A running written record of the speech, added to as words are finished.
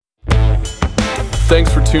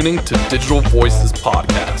Thanks for tuning to Digital Voices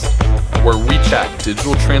Podcast, where we chat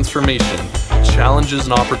digital transformation, challenges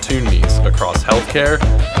and opportunities across healthcare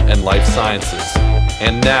and life sciences.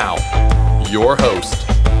 And now, your host,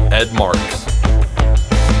 Ed Marks.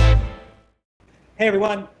 Hey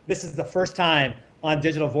everyone, this is the first time on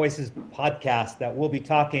Digital Voices Podcast that we'll be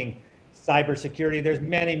talking cybersecurity. There's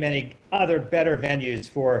many other better venues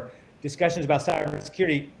for discussions about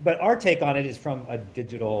cybersecurity, but our take on it is from a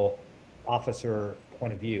digital officer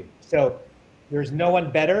point of view. So there's no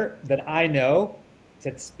one better that I know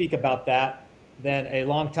to speak about that than a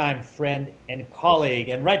longtime friend and colleague.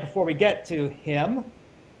 And right before we get to him,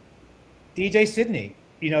 DJ Sidney,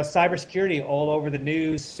 cybersecurity all over the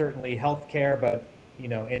news, certainly healthcare, but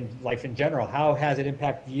in life in general. How has it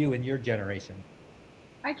impacted you and your generation?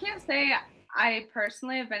 I can't say I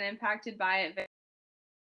personally have been impacted by it,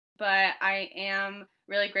 but I am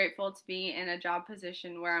really grateful to be in a job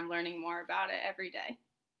position where I'm learning more about it every day.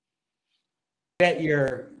 I bet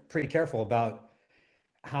you're pretty careful about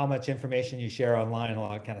how much information you share online and all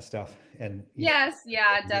that kind of stuff. And yes,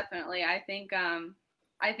 definitely. I think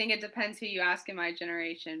it depends who you ask in my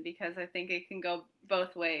generation, because I think it can go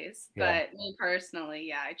both ways. Yeah. But me personally,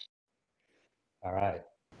 yeah. All right,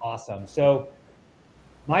 awesome. So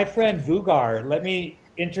my friend Vugar, let me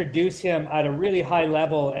introduce him at a really high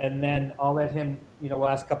level, and then I'll let him, we'll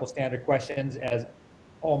ask a couple standard questions as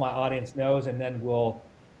all my audience knows, and then we'll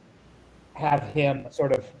have him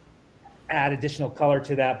sort of add additional color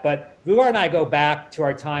to that. But Vugar and I go back to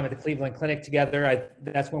our time at the Cleveland Clinic together.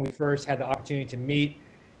 That's when we first had the opportunity to meet.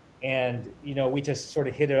 And, we just sort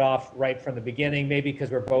of hit it off right from the beginning, maybe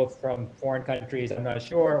because we're both from foreign countries, I'm not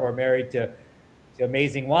sure, or married to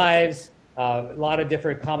amazing wives. A lot of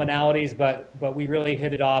different commonalities, but we really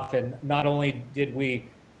hit it off. And not only did we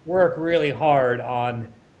work really hard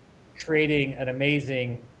on creating an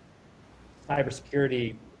amazing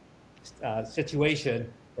cybersecurity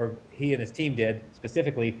situation, or he and his team did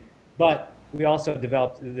specifically, but we also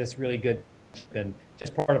developed this really good and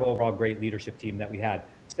just part of overall great leadership team that we had.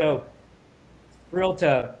 So thrilled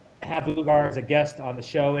to have Vugar as a guest on the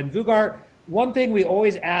show. And Vugar, one thing we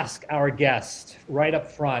always ask our guests right up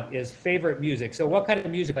front is favorite music. So what kind of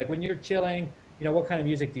music, like when you're chilling, what kind of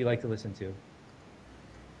music do you like to listen to?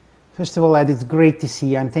 First of all, Ed, it's great to see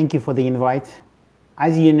you, and thank you for the invite.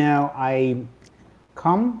 As you know, I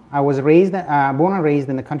was born and raised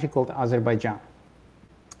in a country called Azerbaijan.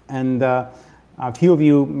 And a few of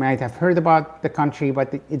you might have heard about the country,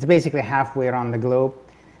 but it's basically halfway around the globe.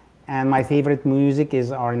 And my favorite music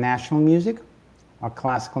is our national music, our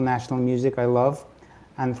classical national music I love.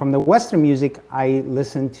 And from the Western music, I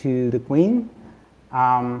listen to the Queen,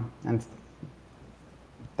 and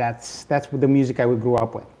that's the music I grew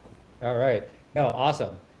up with. All right, no,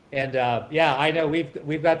 awesome. And I know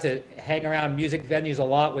we've got to hang around music venues a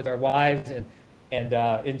lot with our wives and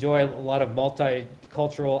enjoy a lot of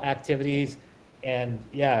multicultural activities. And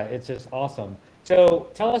yeah, it's just awesome. So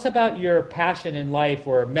tell us about your passion in life,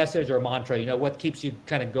 or message or mantra, what keeps you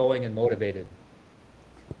kind of going and motivated?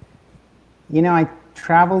 I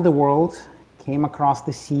traveled the world, came across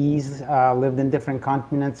the seas, lived in different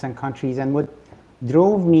continents and countries. And what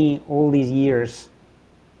drove me all these years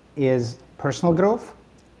is personal growth,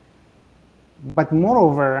 but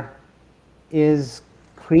moreover is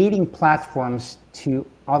creating platforms to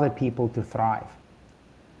other people to thrive.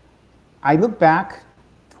 I look back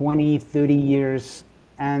 20, 30 years,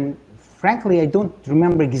 and frankly, I don't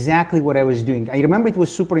remember exactly what I was doing. I remember it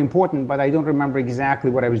was super important, but I don't remember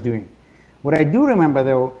exactly what I was doing. What I do remember,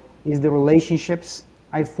 though, is the relationships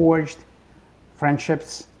I forged,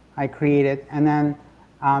 friendships I created, and then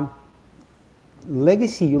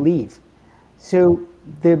legacy you leave. So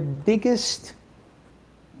the biggest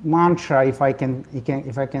mantra, if I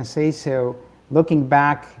can say so, looking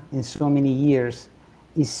back in so many years,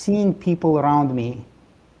 is seeing people around me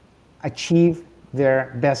achieve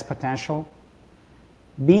their best potential,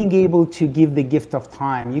 being able to give the gift of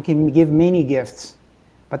time. You can give many gifts,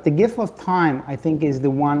 but the gift of time, I think, is the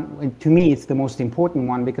one, to me, it's the most important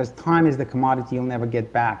one, because time is the commodity you'll never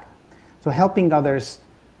get back. So helping others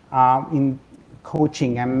in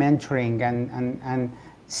coaching and mentoring and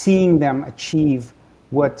seeing them achieve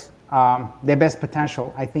what their best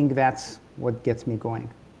potential, I think that's what gets me going.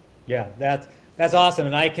 Yeah, that's awesome.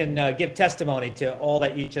 And I can give testimony to all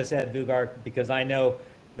that you just said, Vugar, because I know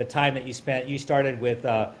the time that you spent. You started with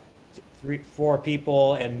 4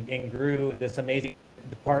 people and grew this amazing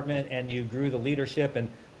department, and you grew the leadership. And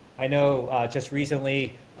I know just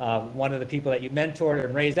recently, one of the people that you mentored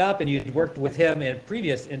and raised up, and you worked with him in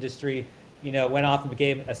previous industry, went off and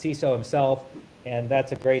became a CISO himself. And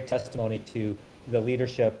that's a great testimony to the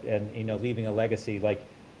leadership and, you know, leaving a legacy like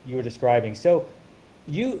you were describing. So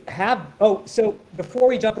you have, so before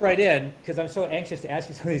we jump right in, because I'm so anxious to ask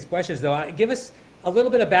you some of these questions though, give us a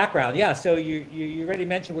little bit of background. Yeah, so you already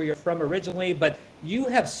mentioned where you're from originally, but you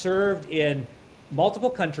have served in multiple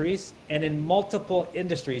countries and in multiple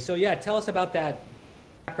industries. So yeah, tell us about that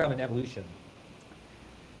background and evolution.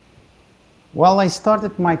 Well, I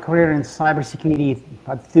started my career in cybersecurity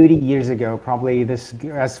about 30 years ago, probably this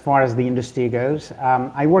as far as the industry goes.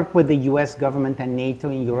 I worked with the US government and NATO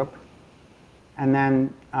in Europe, and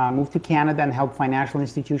then moved to Canada and helped financial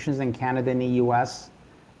institutions in Canada and the US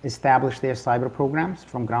establish their cyber programs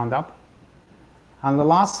from ground up. In the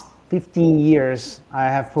last 15 years, I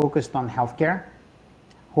have focused on healthcare,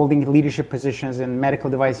 holding leadership positions in medical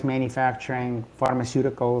device manufacturing,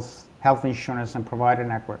 pharmaceuticals, health insurance, and provider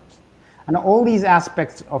networks. And all these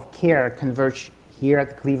aspects of care converge here at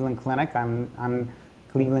the Cleveland Clinic. I'm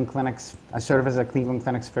Cleveland Clinic's, I serve as a Cleveland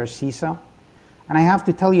Clinic's first CISO. And I have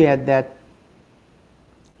to tell you, Ed, that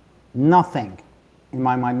nothing, in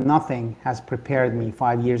my mind, nothing has prepared me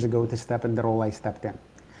 5 years ago to step in the role I stepped in.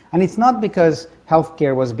 And it's not because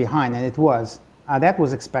healthcare was behind, and it was. That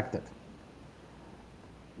was expected.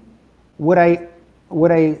 What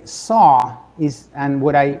I saw is, and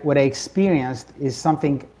what I experienced is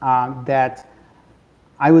something that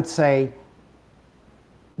I would say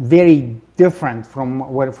very different from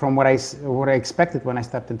what I expected when I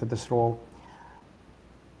stepped into this role.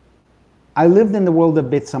 I lived in the world of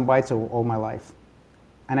bits and bytes all my life,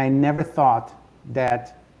 and I never thought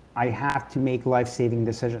that I have to make life-saving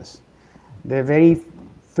decisions. The very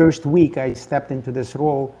first week I stepped into this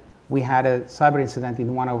role, we had a cyber incident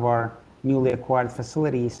in one of our newly acquired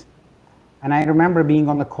facilities. And I remember being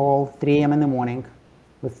on the call 3 a.m. in the morning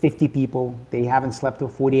with 50 people. They haven't slept for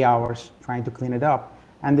 40 hours trying to clean it up.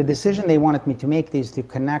 And the decision they wanted me to make is to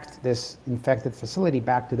connect this infected facility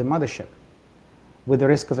back to the mothership with the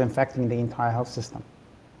risk of infecting the entire health system.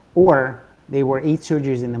 Or they were 8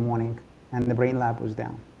 surgeries in the morning and the brain lab was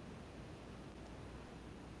down.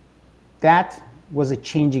 That was a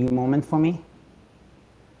changing moment for me,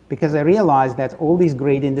 because I realized that all these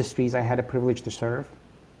great industries I had a privilege to serve,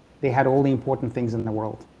 they had all the important things in the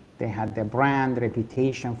world. They had their brand,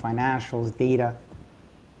 reputation, financials, data,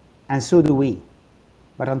 and so do we.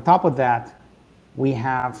 But on top of that, we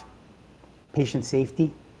have patient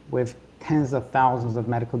safety with tens of thousands of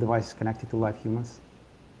medical devices connected to live humans.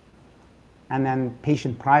 And then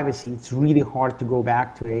patient privacy. It's really hard to go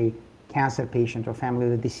back to a cancer patient or family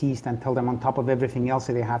of the deceased and tell them on top of everything else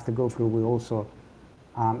that they have to go through, we also,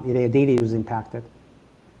 their data is impacted.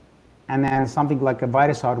 And then something like a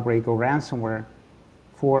virus outbreak or ransomware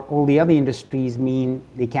for all the other industries mean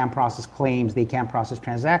they can't process claims, they can't process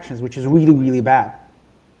transactions, which is really, really bad.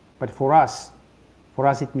 But for us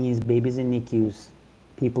it means babies in NICUs,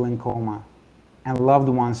 people in coma, and loved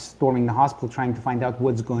ones storming the hospital trying to find out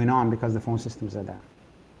what's going on because the phone systems are down.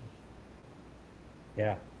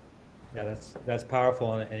 Yeah, that's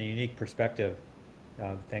powerful and a unique perspective.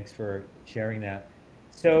 Thanks for sharing that.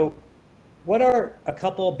 So what are a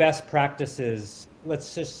couple best practices,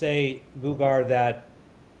 let's just say, Vugar, that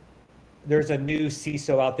there's a new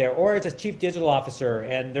CISO out there, or it's a chief digital officer,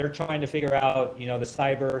 and they're trying to figure out, you know, the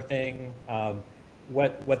cyber thing,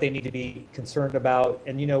 what they need to be concerned about.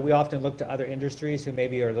 And, you know, we often look to other industries who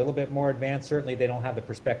maybe are a little bit more advanced. Certainly they don't have the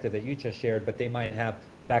perspective that you just shared, but they might have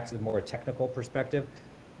back to the more technical perspective.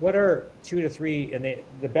 What are 2 to 3, and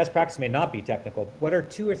the best practice may not be technical, what are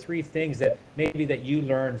 2 or 3 things that maybe that you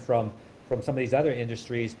learned from some of these other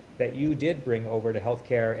industries that you did bring over to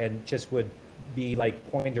healthcare and just would be like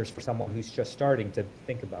pointers for someone who's just starting to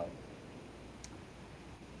think about?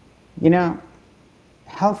 You know,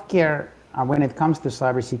 healthcare, when it comes to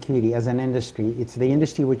cybersecurity as an industry, it's the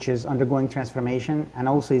industry which is undergoing transformation and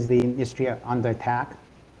also is the industry under attack.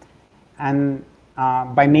 And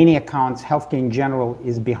by many accounts, healthcare in general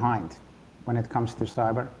is behind when it comes to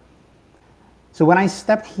cyber. So when I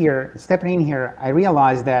stepped in here, I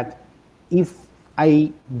realized that if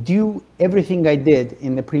I do everything I did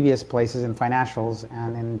in the previous places in financials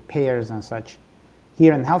and in payers and such,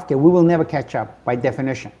 here in healthcare, we will never catch up by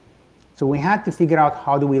definition. So we had to figure out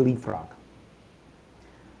how do we leapfrog.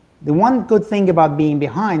 The one good thing about being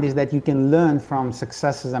behind is that you can learn from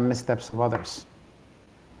successes and missteps of others.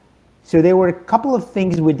 So there were a couple of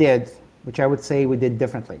things we did, which I would say we did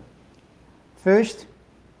differently. First,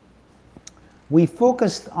 we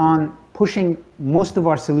focused on pushing most of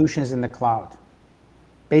our solutions in the cloud.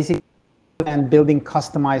 Basically, and building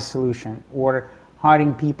customized solution or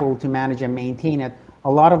hiring people to manage and maintain it, a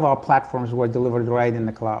lot of our platforms were delivered right in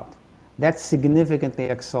the cloud. That significantly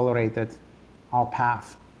accelerated our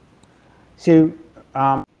path. So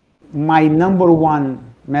my number one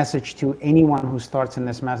message to anyone who starts in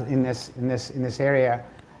this area,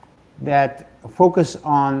 that focus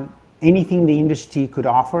on anything the industry could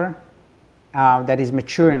offer that is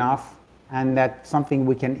mature enough and that's something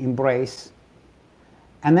we can embrace.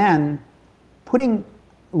 And then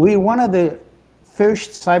we're one of the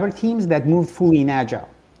first cyber teams that moved fully in agile,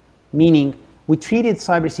 meaning we treated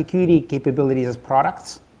cybersecurity capabilities as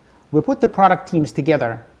products. We put the product teams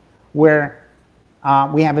together where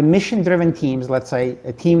we have a mission-driven teams, let's say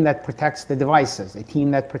a team that protects the devices, a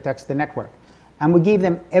team that protects the network. And we gave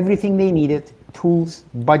them everything they needed, tools,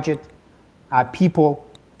 budget, people,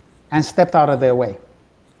 and stepped out of their way.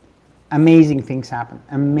 Amazing things happened.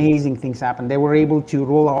 Amazing things happened. They were able to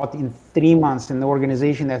roll out in 3 months in the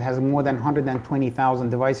organization that has more than 120,000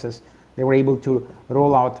 devices. They were able to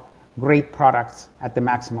roll out great products at the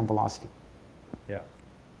maximum velocity. Yeah.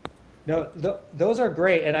 No, those are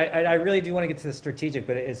great. And I really do want to get to the strategic,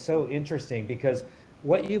 but it's so interesting because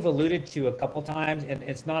what you've alluded to a couple times, and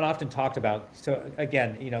it's not often talked about. So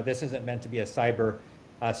again, this isn't meant to be a cyber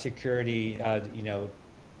security,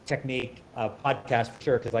 technique podcast for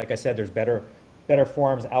sure, because like I said, there's better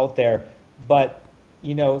forums out there. But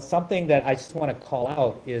something that I just want to call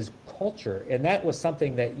out is culture, and that was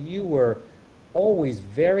something that you were always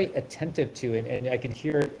very attentive to, and I can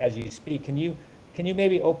hear it as you speak. Can you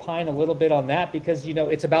maybe opine a little bit on that, because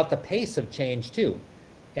it's about the pace of change too,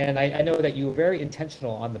 and I know that you were very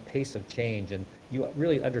intentional on the pace of change, and you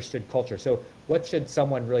really understood culture. So what should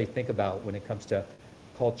someone really think about when it comes to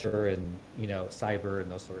culture and cyber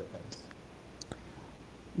and those sort of things?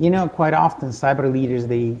 Quite often cyber leaders,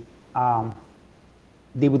 they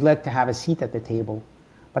would like to have a seat at the table,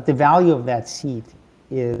 but the value of that seat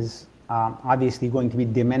is obviously going to be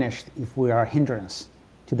diminished if we are a hindrance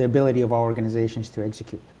to the ability of our organizations to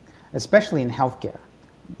execute, especially in healthcare.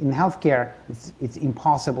 In healthcare, it's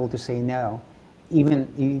impossible to say no. Even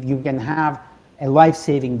if you can have a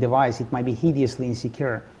life-saving device, it might be hideously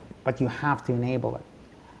insecure, but you have to enable it.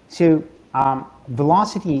 So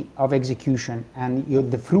velocity of execution and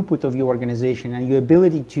the throughput of your organization and your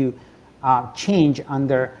ability to change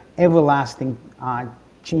under everlasting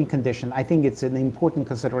change condition, I think it's an important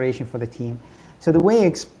consideration for the team. So the way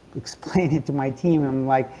I explain it to my team, I'm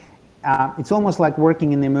like, it's almost like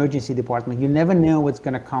working in the emergency department. You never know what's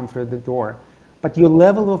going to come through the door, but your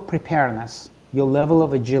level of preparedness, your level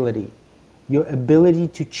of agility, your ability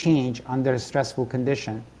to change under a stressful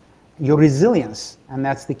condition, your resilience, and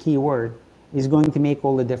that's the key word, is going to make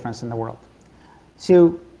all the difference in the world.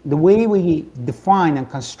 So the way we define and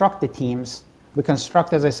construct the teams, we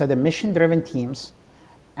construct, as I said, a mission-driven teams,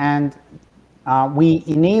 and we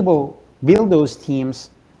build those teams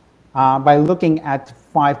by looking at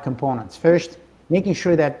 5 components. First, making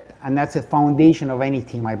sure that, and that's the foundation of any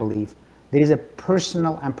team, I believe, there is a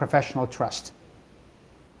personal and professional trust.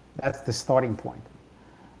 That's the starting point.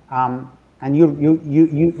 And you've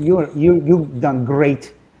done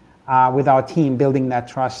great with our team building that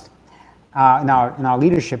trust in our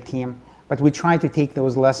leadership team. But we try to take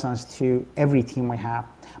those lessons to every team we have.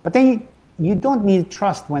 But then you don't need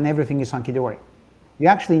trust when everything is hunky-dory. You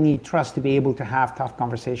actually need trust to be able to have tough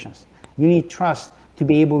conversations. You need trust to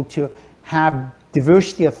be able to have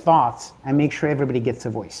diversity of thoughts and make sure everybody gets a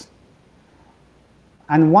voice.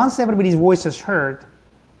 And once everybody's voice is heard,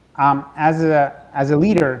 as a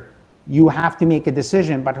leader, you have to make a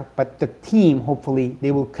decision, but the team, hopefully, they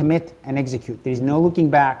will commit and execute. There is no looking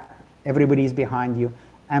back. Everybody is behind you.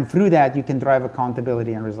 And through that, you can drive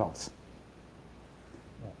accountability and results.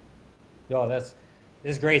 Yeah, this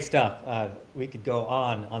is great stuff. We could go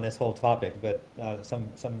on this whole topic, but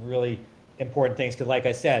some really important things, because like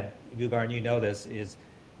I said, Vugar, and you know this, is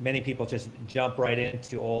many people just jump right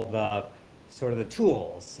into all the sort of the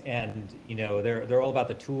tools, and they're all about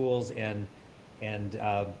the tools, and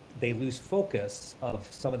they lose focus of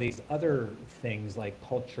some of these other things like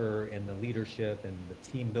culture and the leadership and the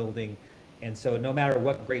team building. And so no matter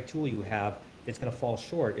what great tool you have, it's going to fall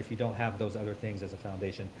short if you don't have those other things as a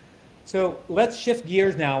foundation. So let's shift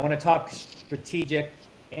gears now. I want to talk strategic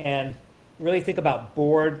and really think about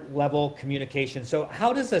board level communication. So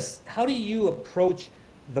how do you approach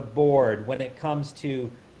the board when it comes to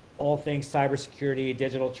all things cybersecurity,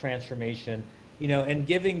 digital transformation, and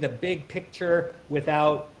giving the big picture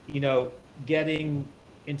without, getting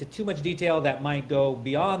into too much detail that might go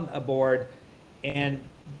beyond a board, and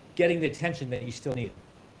getting the attention that you still need?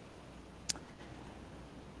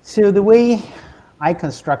 So the way I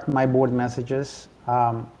construct my board messages,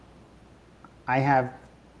 I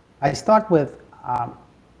start with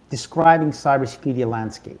describing cybersecurity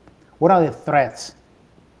landscape. What are the threats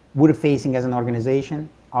we're facing as an organization?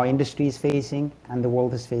 our industry is facing and the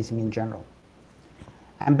world is facing in general.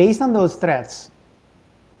 And based on those threats,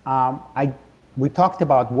 we talked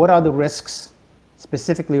about what are the risks,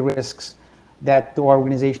 specifically risks that the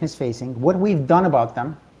organization is facing, what we've done about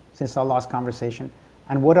them since our last conversation,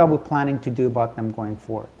 and what are we planning to do about them going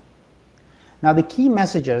forward. Now, the key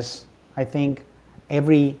messages I think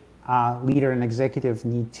every leader and executive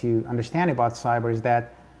need to understand about cyber is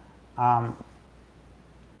that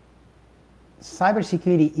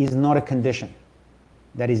cybersecurity is not a condition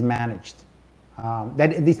that is managed.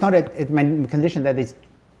 That it's not a condition that is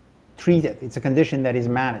treated. It's a condition that is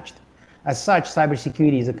managed. As such,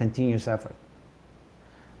 cybersecurity is a continuous effort.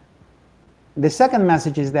 The second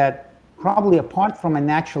message is that probably apart from a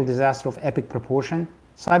natural disaster of epic proportion,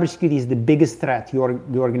 cybersecurity is the biggest threat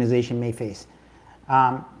the organization may face.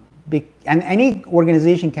 And any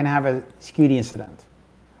organization can have a security incident,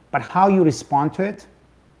 but how you respond to it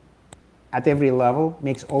at every level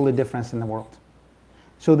makes all the difference in the world.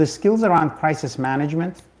 So the skills around crisis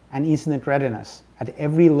management and incident readiness at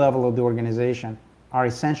every level of the organization are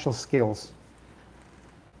essential skills.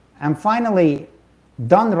 And finally,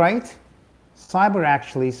 done right, cyber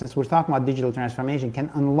actually, since we're talking about digital transformation,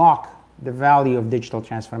 can unlock the value of digital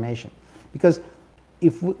transformation. Because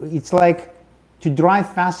it's like to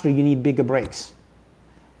drive faster, you need bigger brakes.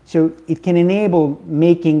 So it can enable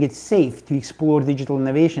making it safe to explore digital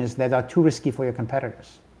innovations that are too risky for your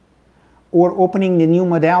competitors. Or opening the new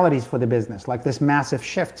modalities for the business, like this massive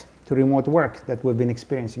shift to remote work that we've been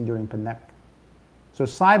experiencing during the pandemic. So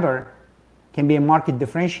cyber can be a market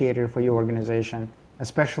differentiator for your organization,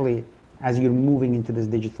 especially as you're moving into this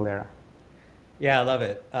digital era. Yeah, I love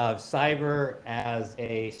it. Cyber as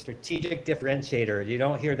a strategic differentiator. You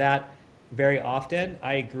don't hear that very often.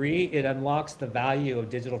 I agree. It unlocks the value of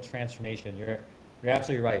digital transformation. You're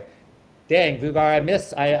absolutely right. Dang, Vugar,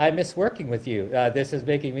 I miss working with you. This is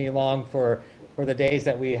making me long for the days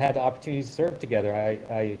that we had the opportunity to serve together.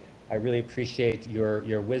 I really appreciate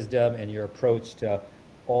your wisdom and your approach to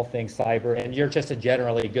all things cyber. And you're just a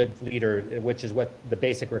generally good leader, which is what the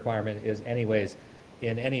basic requirement is anyways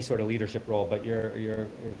in any sort of leadership role, but you're a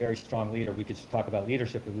very strong leader. We could just talk about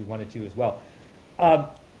leadership if we wanted to as well.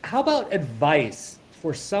 How about advice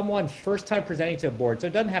for someone first time presenting to a board? So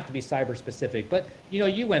it doesn't have to be cyber specific, but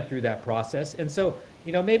you went through that process. And so,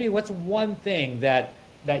 maybe what's one thing that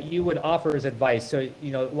you would offer as advice? So,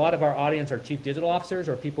 a lot of our audience are chief digital officers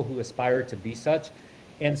or people who aspire to be such.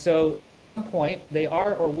 And so at some point they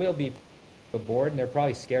are or will be a board and they're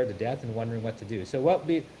probably scared to death and wondering what to do. So what would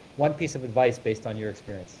be one piece of advice based on your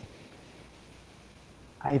experience?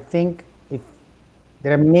 I think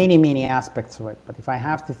there are many, many aspects of it, but if I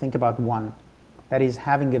have to think about one, that is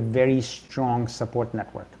having a very strong support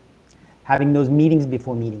network, having those meetings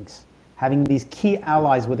before meetings, having these key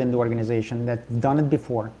allies within the organization that have done it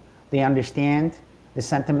before. They understand the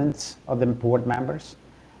sentiments of the board members,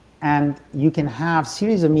 and you can have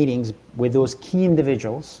series of meetings with those key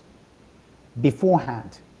individuals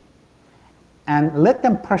beforehand and let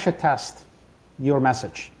them pressure test your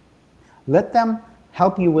message. Let them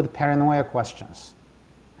help you with paranoia questions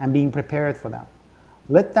and being prepared for them.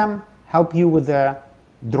 Let them help you with the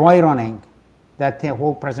dry running that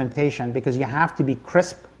whole presentation, because you have to be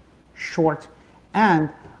crisp, short, and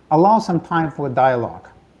allow some time for dialogue.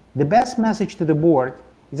 The best message to the board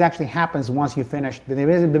actually happens once you finish.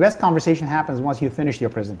 The best conversation happens once you finish your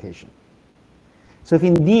presentation. So if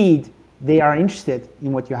indeed they are interested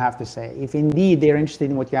in what you have to say, if indeed they're interested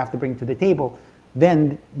in what you have to bring to the table,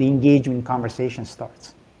 then the engagement conversation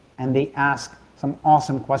starts. And they ask some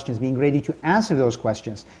awesome questions, being ready to answer those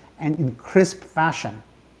questions, and in crisp fashion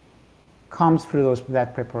comes through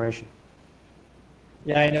that preparation.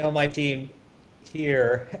 Yeah, I know my team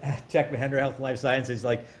here at Tech Mahindra Health and Life Sciences,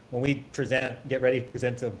 like when we get ready to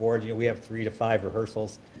present to the board, we have 3 to 5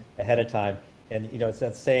 rehearsals ahead of time. And, it's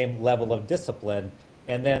that same level of discipline.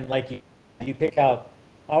 And then like you pick out,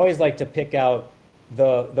 I always like to pick out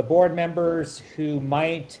the board members who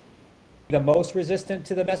might be the most resistant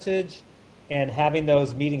to the message, and having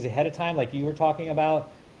those meetings ahead of time, like you were talking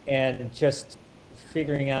about, and just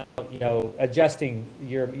figuring out, adjusting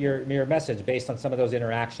your message based on some of those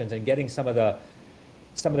interactions and getting some of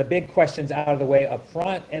the big questions out of the way up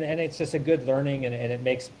front. And it's just a good learning, and it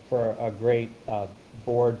makes for a great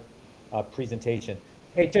board presentation.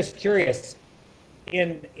 Hey, just curious,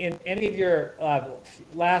 in any of your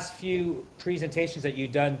last few presentations that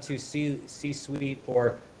you've done to C-suite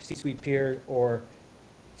or C-suite peer or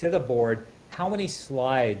to the board, how many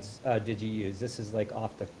slides did you use? This is like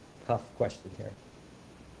off the cuff question here.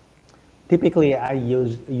 Typically, I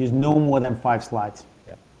use no more than 5 slides.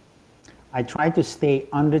 Yeah. I try to stay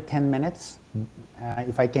under 10 minutes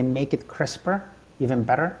if I can make it crisper, even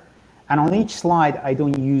better. And on each slide, I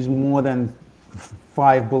don't use more than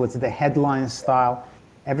 5 bullets, the headline style.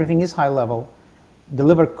 Everything is high level.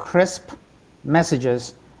 Deliver crisp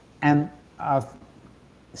messages and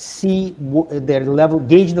see their level,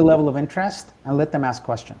 gauge the level of interest, and let them ask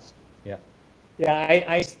questions.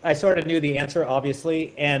 Yeah, I sort of knew the answer,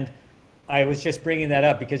 obviously, and I was just bringing that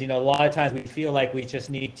up because, a lot of times we feel like we just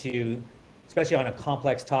need to, especially on a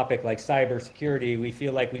complex topic like cybersecurity, we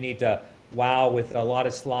feel like we need to wow with a lot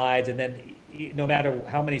of slides, and then no matter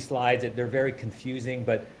how many slides, they're very confusing,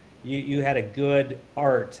 but you had a good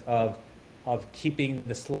art of keeping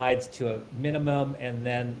the slides to a minimum, and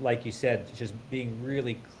then, like you said, just being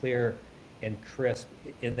really clear and crisp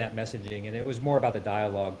in that messaging, and it was more about the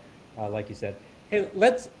dialogue, like you said. Hey,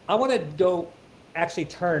 I want to go actually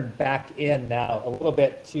turn back in now a little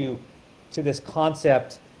bit to this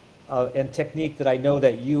concept and technique that I know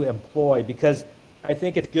that you employ, because I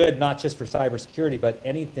think it's good not just for cybersecurity, but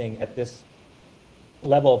anything at this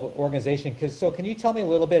level of organization. So can you tell me a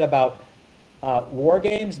little bit about war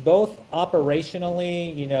games, both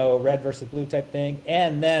operationally, red versus blue type thing,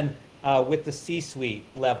 and then with the C-suite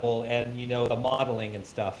level and, the modeling and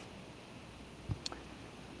stuff?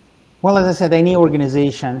 Well, as I said, any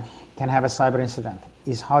organization can have a cyber incident.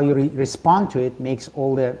 Is how you respond to it makes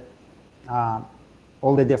all the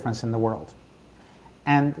difference in the world.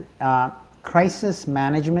 And crisis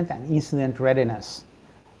management and incident readiness,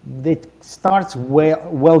 it starts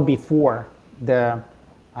well before the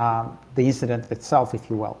incident itself, if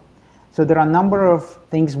you will. So there are a number of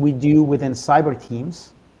things we do within cyber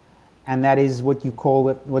teams, and that is what we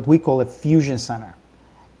call a fusion center.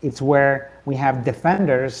 It's where we have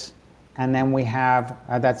defenders, and then we have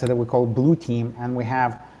that's what we call blue team, and we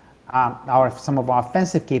have some of our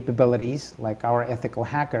offensive capabilities, like our ethical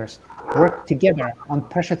hackers, work together on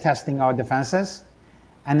pressure testing our defenses,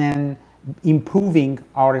 and then improving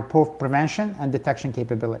our report prevention and detection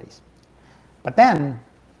capabilities. But then,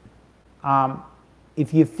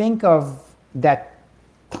 if you think of that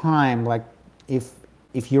time, like if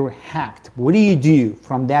you're hacked, what do you do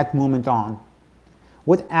from that moment on?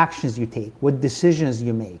 What actions you take, what decisions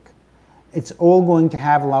you make? It's all going to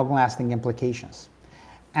have long-lasting implications.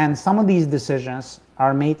 And some of these decisions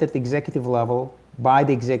are made at the executive level by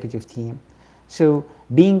the executive team. So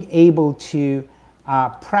being able to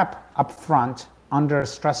prep upfront under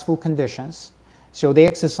stressful conditions. So the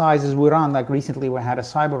exercises we run, like recently we had a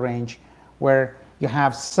cyber range where you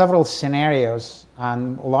have several scenarios,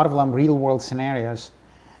 and a lot of them real world scenarios,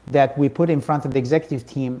 that we put in front of the executive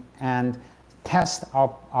team and test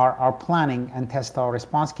our planning and test our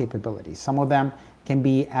response capabilities. Some of them can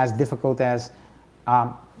be as difficult as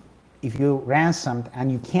if you're ransomed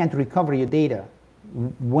and you can't recover your data,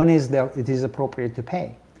 when it is appropriate to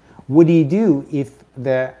pay? What do you do if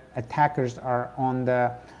the attackers are on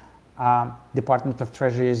the Department of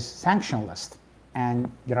Treasury's sanction list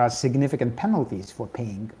and there are significant penalties for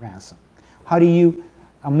paying ransom? How do you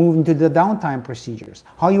move into the downtime procedures?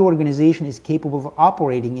 How your organization is capable of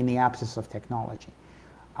operating in the absence of technology?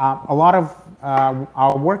 A lot of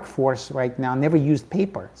our workforce right now never used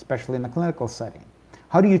paper, especially in the clinical setting.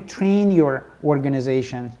 How do you train your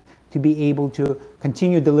organization to be able to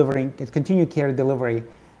continue care delivery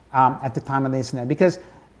at the time of the incident? Because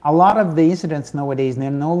a lot of the incidents nowadays,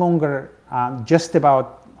 they're no longer just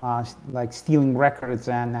about like stealing records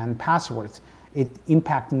and passwords. It's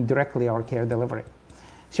impacting directly our care delivery.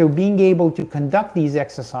 So being able to conduct these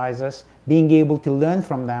exercises, being able to learn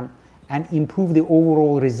from them, and improve the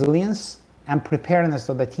overall resilience and preparedness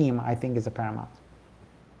of the team, I think is paramount.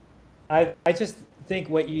 I just think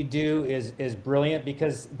what you do is brilliant,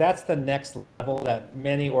 because that's the next level that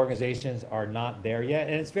many organizations are not there yet.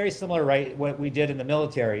 And it's very similar, right, what we did in the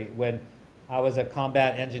military when I was a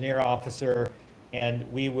combat engineer officer,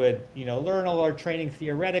 and we would, learn all our training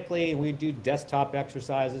theoretically. We'd do desktop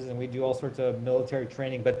exercises and we'd do all sorts of military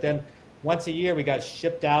training. But then once a year, we got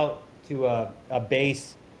shipped out to a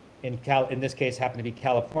base in this case happened to be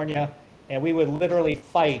California. And we would literally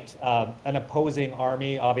fight an opposing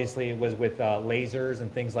army. Obviously, it was with lasers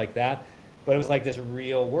and things like that. But it was like this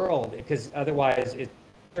real world, because otherwise it's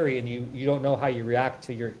scary and you don't know how you react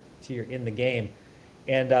to your in the game.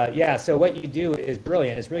 And so what you do is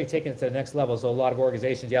brilliant. It's really taken it to the next level. So a lot of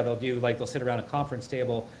organizations, they'll sit around a conference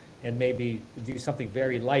table and maybe do something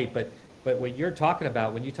very light. But what you're talking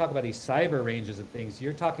about, when you talk about these cyber ranges and things,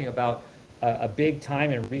 you're talking about a big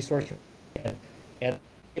time and resource and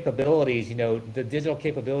capabilities, the digital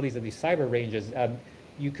capabilities of these cyber ranges.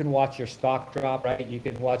 You can watch your stock drop, right? You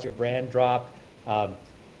can watch your brand drop.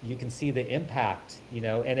 you can see the impact,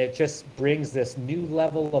 and it just brings this new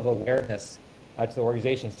level of awareness to the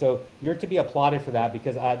organization. So you're to be applauded for that,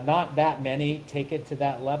 because not that many take it to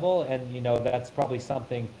that level, and that's probably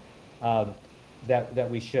something that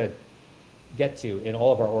we should get to in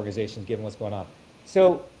all of our organizations, given what's going on.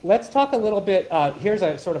 So let's talk a little bit. Here's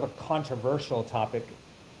a sort of a controversial topic,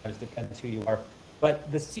 it depends who you are,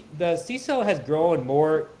 but the CISO has grown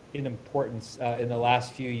more in importance in the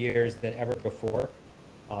last few years than ever before,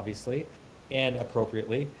 obviously, and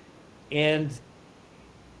appropriately. And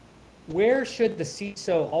where should the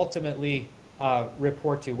CISO ultimately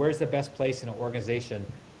report to? Where's the best place in an organization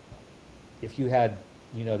if you had,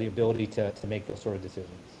 the ability to make those sort of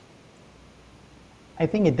decisions? I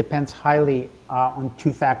think it depends highly on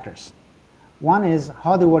two factors. One is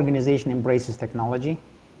how the organization embraces technology,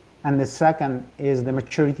 and the second is the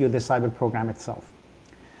maturity of the cyber program itself.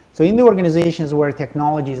 So in the organizations where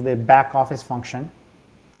technology is the back office function,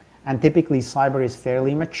 and typically cyber is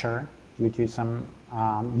fairly mature due to some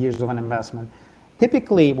years of an investment,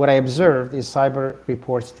 typically what I observed is cyber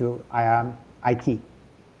reports to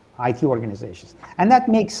IT organizations. And that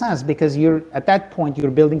makes sense, because at that point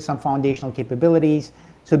you're building some foundational capabilities.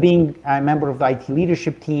 So being a member of the IT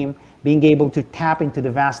leadership team, being able to tap into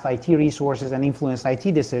the vast IT resources and influence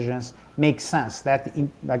IT decisions makes sense. That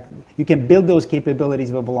you can build those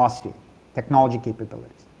capabilities with velocity, technology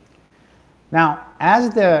capabilities. Now,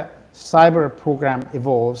 as the cyber program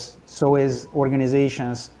evolves, so is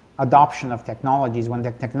organizations' adoption of technologies. When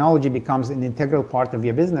the technology becomes an integral part of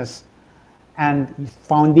your business and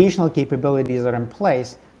foundational capabilities are in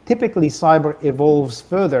place, typically cyber evolves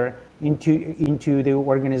further into the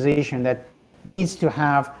organization that needs to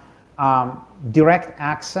have direct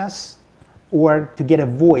access or to get a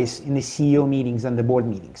voice in the CEO meetings and the board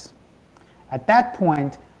meetings. At that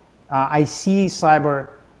point, I see cyber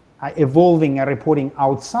evolving and reporting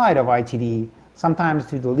outside of ITD, sometimes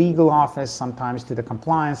to the legal office, sometimes to the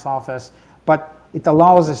compliance office, but it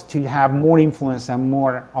allows us to have more influence and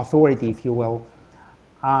more authority, if you will.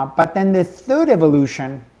 But then the third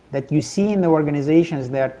evolution that you see in the organizations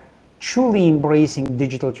that truly embracing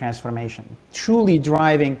digital transformation, truly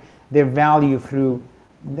driving their value through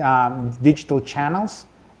digital channels,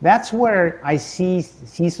 that's where I see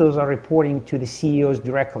CISOs are reporting to the CEOs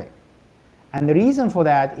directly. And the reason for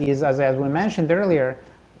that is, as we mentioned earlier,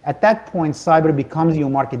 at that point, cyber becomes your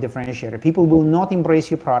market differentiator. People will not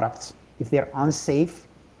embrace your products if they're unsafe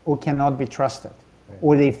or cannot be trusted, right,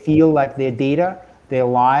 or they feel like their data, their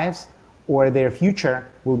lives, or their future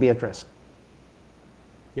will be at risk.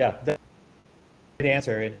 Yeah, that's a great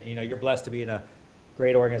answer. And you're blessed to be in a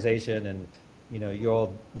great organization, and you're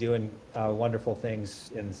all doing wonderful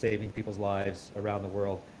things in saving people's lives around the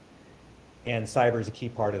world. And cyber is a key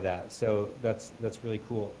part of that. So that's really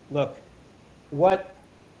cool. Look, what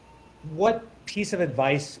piece of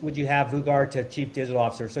advice would you have, Vugar, to chief digital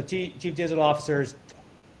officers? So chief digital officers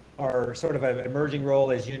are sort of an emerging role,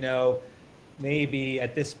 as you know. Maybe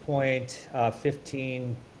at this point,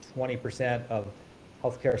 15, 20% of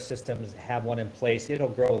healthcare systems have one in place. It'll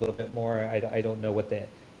grow a little bit more. I don't know what the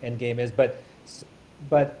end game is,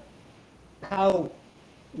 but how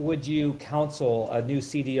would you counsel a new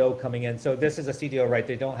CDO coming in? So this is a CDO, right?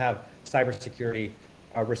 They don't have cybersecurity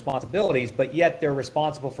responsibilities, but yet they're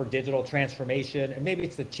responsible for digital transformation, and maybe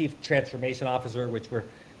it's the chief transformation officer, which we're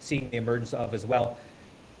seeing the emergence of as well,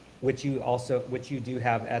 which you do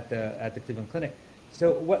have at the Cleveland Clinic.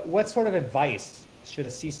 So what sort of advice should a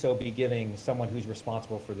CISO be giving someone who's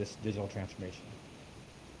responsible for this digital transformation?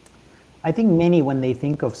 I think many, when they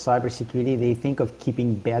think of cybersecurity, they think of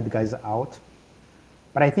keeping bad guys out.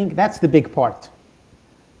 But I think that's the big part.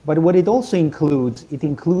 But what it also includes,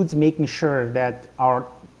 making sure that our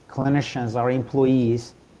clinicians, our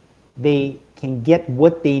employees, they can get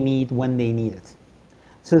what they need when they need it.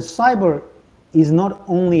 So cyber is not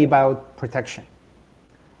only about protection.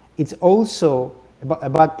 It's also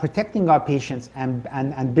about protecting our patients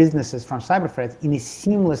and businesses from cyber threats in a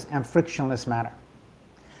seamless and frictionless manner.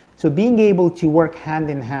 So being able to work hand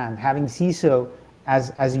in hand, having CISO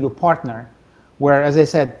as your partner, where, as I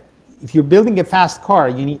said, if you're building a fast car,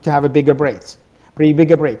 you need to have bigger brakes.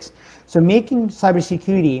 So making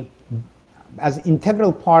cybersecurity as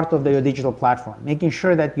integral part of your digital platform, making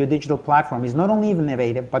sure that your digital platform is not only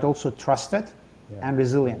innovative, but also trusted and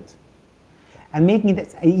resilient. And making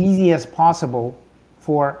it as easy as possible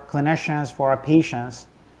for clinicians, for our patients,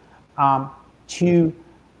 to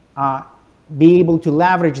be able to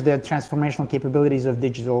leverage the transformational capabilities of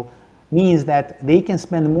digital means that they can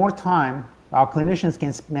spend more time, our clinicians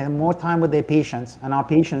can spend more time with their patients, and our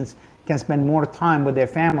patients can spend more time with their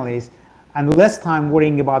families, and less time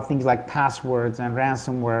worrying about things like passwords and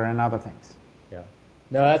ransomware and other things. Yeah.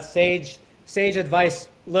 No, that's sage advice.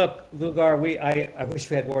 Look, Vugar, I wish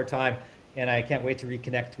we had more time, and I can't wait to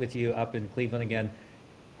reconnect with you up in Cleveland again.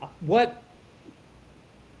 What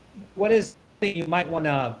is something you might want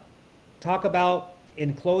to talk about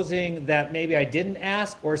in closing that maybe I didn't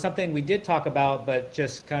ask, or something we did talk about but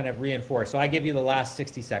just kind of reinforce? So I give you the last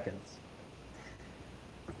 60 seconds.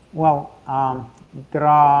 Well, there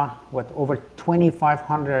are over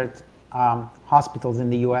 2,500 hospitals in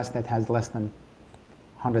the U.S. that has less than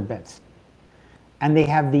 100 beds, and they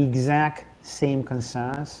have the exact same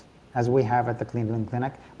concerns as we have at the Cleveland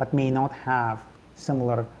Clinic, but may not have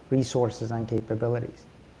similar resources and capabilities.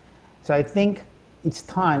 So I think it's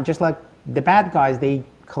time, just like the bad guys, they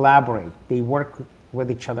collaborate, they work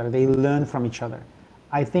with each other, they learn from each other.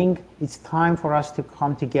 I think it's time for us to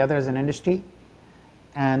come together as an industry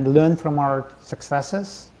and learn from our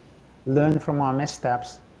successes, learn from our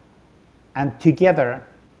missteps, and together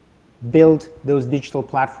build those digital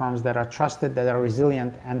platforms that are trusted, that are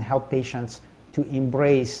resilient, and help patients to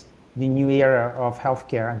embrace the new era of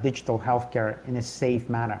healthcare, digital healthcare, in a safe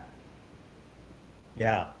manner.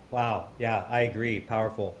 Yeah, wow, yeah, I agree,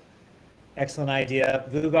 powerful. Excellent idea.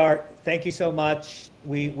 Vugar, thank you so much.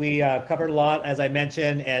 We covered a lot, as I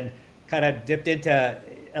mentioned, and kind of dipped into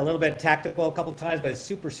a little bit tactical a couple of times, but it's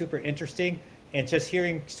super interesting. And just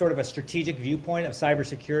hearing sort of a strategic viewpoint of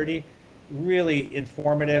cybersecurity, really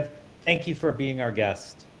informative. Thank you for being our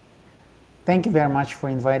guest. Thank you very much for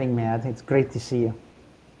inviting me, Ed. It's great to see you.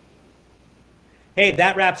 Hey,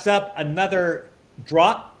 that wraps up another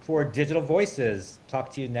drop for Digital Voices.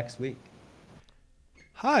 Talk to you next week.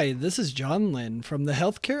 Hi, this is John Lynn from the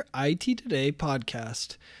Healthcare IT Today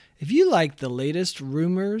podcast. If you like the latest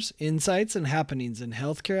rumors, insights, and happenings in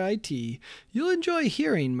healthcare IT, you'll enjoy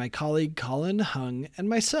hearing my colleague Colin Hung and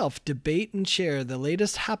myself debate and share the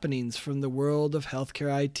latest happenings from the world of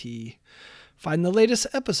healthcare IT. Find the latest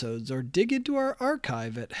episodes or dig into our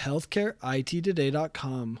archive at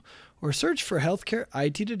healthcareittoday.com or search for Healthcare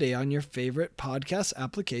IT Today on your favorite podcast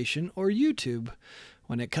application or YouTube.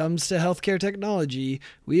 When it comes to healthcare technology,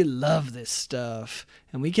 we love this stuff,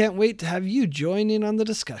 and we can't wait to have you join in on the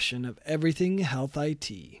discussion of everything health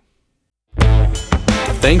IT.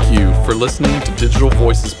 Thank you for listening to Digital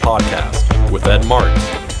Voices Podcast with Ed Marks.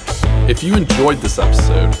 If you enjoyed this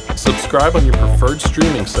episode, subscribe on your preferred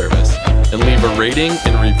streaming service and leave a rating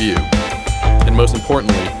and review. And most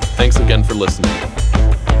importantly, thanks again for listening.